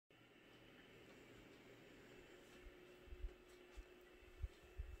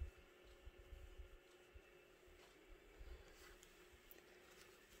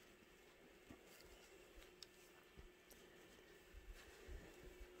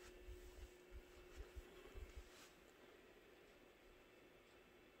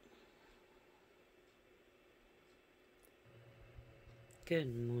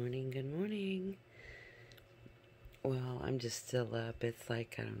Good morning, good morning. Well, I'm just still up. It's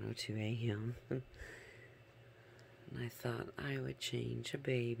like, I don't know, 2 a.m. And I thought I would change a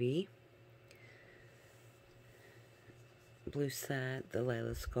baby. Blue set, the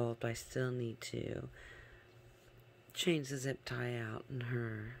Layla sculpt. I still need to change the zip tie out in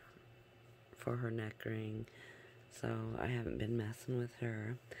her for her neck ring. So I haven't been messing with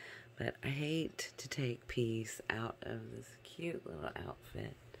her. But I hate to take peace out of this cute little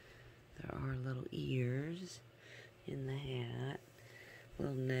outfit. There are little ears in the hat.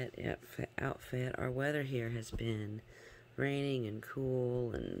 Little knit outfit. Our weather here has been raining and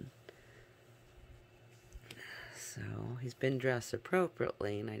cool, and so he's been dressed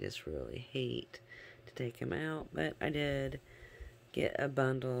appropriately, and I just really hate to take him out. But I did get a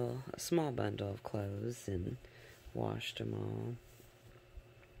small bundle of clothes, and washed them all.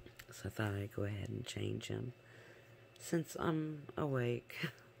 So I thought I'd go ahead and change him since I'm awake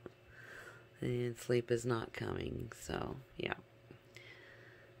and sleep is not coming. So yeah.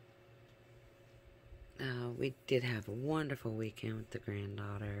 We did have a wonderful weekend with the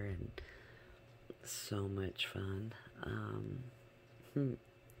granddaughter, and so much fun.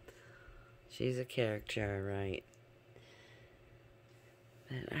 She's a character, right?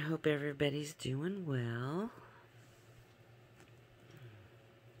 But I hope everybody's doing well.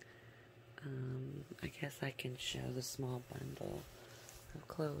 I guess I can show the small bundle of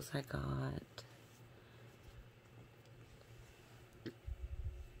clothes I got.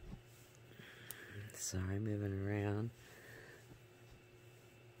 Sorry, moving around.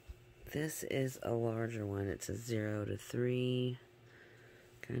 This is a larger one. It's a 0 to 3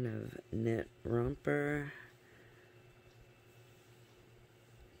 kind of knit romper.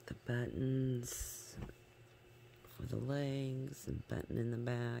 The buttons for the legs and button in the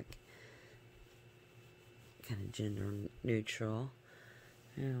back. Kind of gender neutral.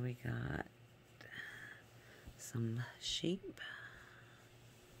 And we got some sheep.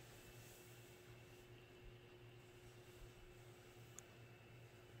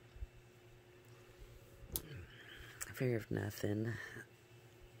 I figure if nothing,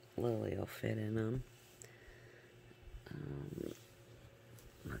 Lily will fit in them.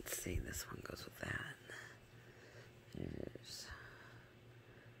 Let's see, this one goes with that. There's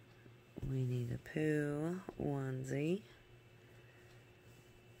Winnie the Pooh onesie.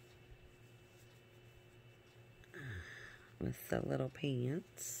 With the little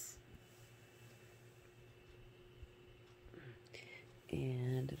pants.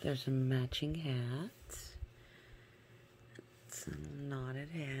 And there's a matching hat. Some knotted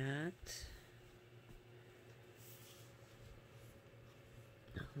hat.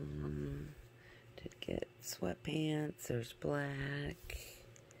 Did get sweatpants. There's black.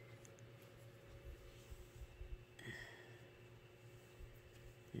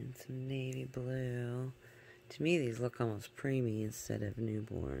 And some navy blue. To me, these look almost preemie instead of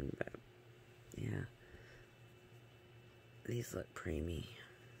newborn, but yeah. These look preemie.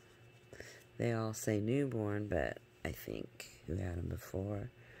 They all say newborn, but I think who had them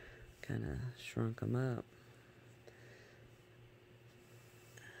before kind of shrunk them up.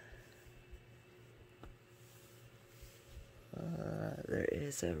 There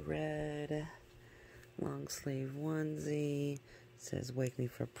is a red long sleeve onesie. It says "Wake me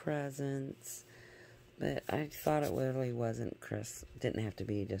for presents," but I thought it really wasn't didn't have to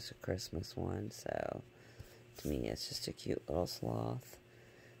be just a Christmas one. So to me, it's just a cute little sloth.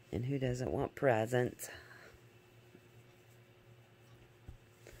 And who doesn't want presents?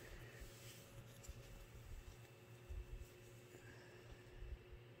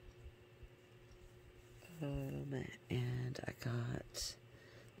 And I got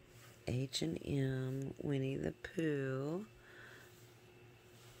H&M Winnie the Pooh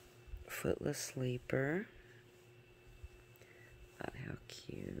footless sleeper. Thought how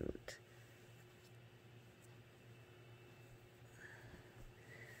cute.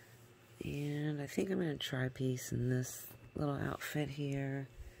 And I think I'm going to try a piece in this little outfit here.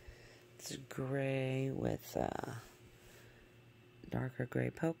 It's gray with darker gray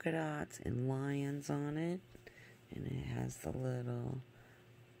polka dots and lions on it. And it has the little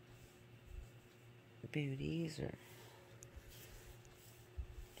booties.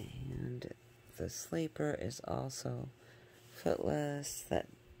 And the sleeper is also footless that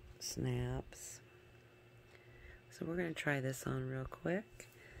snaps. So we're going to try this on real quick.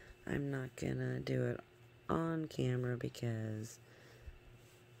 I'm not going to do it on camera because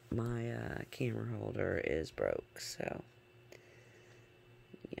my camera holder is broke. So,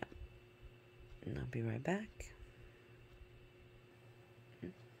 yeah. And I'll be right back.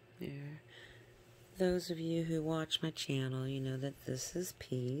 There. those of you who watch my channel, you know that this is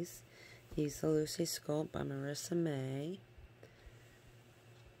Peace. He's the Lucy Sculpt by Marissa May.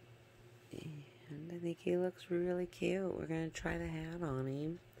 And I think he looks really cute. We're going to try the hat on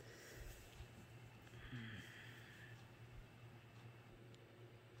him.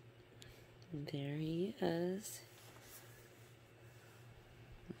 And there he is.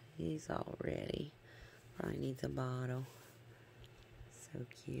 He's all ready. Probably needs a bottle. So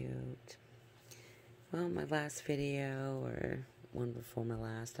cute. Well, my last video, or one before my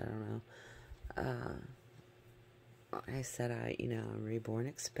last, I don't know. I said I'm reborn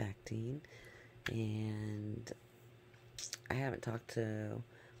expecting. And I haven't talked to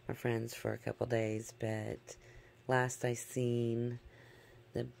my friends for a couple days, but last I seen,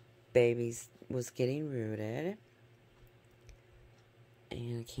 the baby was getting rooted.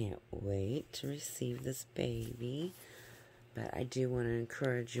 And I can't wait to receive this baby. But I do want to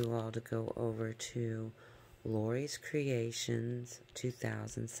encourage you all to go over to Lori's Creations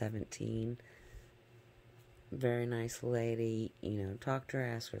 2017. Very nice lady. Talk to her,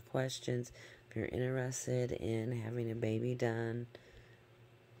 ask her questions. If you're interested in having a baby done,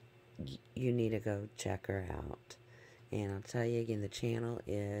 you need to go check her out. And I'll tell you again, the channel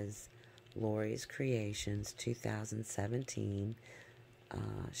is Lori's Creations 2017.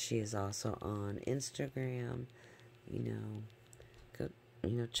 She is also on Instagram. Go,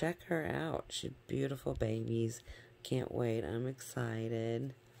 check her out. She's beautiful babies. Can't wait. I'm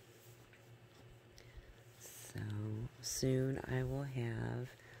excited. So soon I will have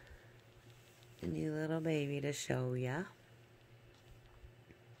a new little baby to show ya.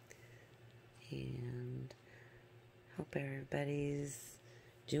 And hope everybody's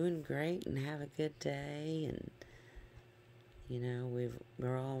doing great and have a good day. And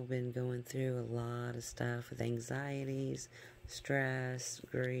we're all been going through a lot of stuff with anxieties, stress,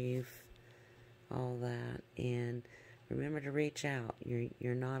 grief, all that. And remember to reach out.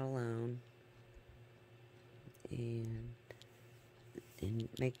 You're not alone. And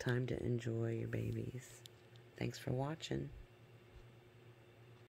make time to enjoy your babies. Thanks for watching.